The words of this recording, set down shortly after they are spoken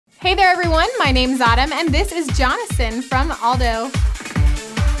Hey there everyone, my name's Autumn and this is Jonasson from ALDO.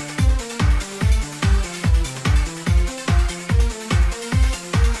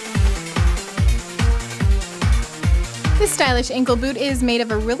 This stylish ankle boot is made of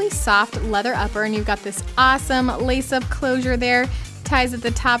a really soft leather upper, and you've got this awesome lace-up closure there, ties at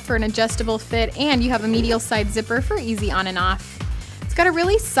the top for an adjustable fit, and you have a medial side zipper for easy on and off. It's got a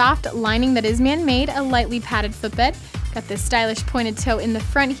really soft lining that is man-made, a lightly padded footbed. Got this stylish pointed toe in the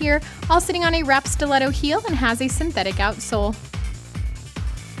front here, all sitting on a wrapped stiletto heel, and has a synthetic outsole.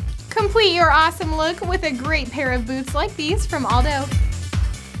 Complete your awesome look with a great pair of boots like these from ALDO.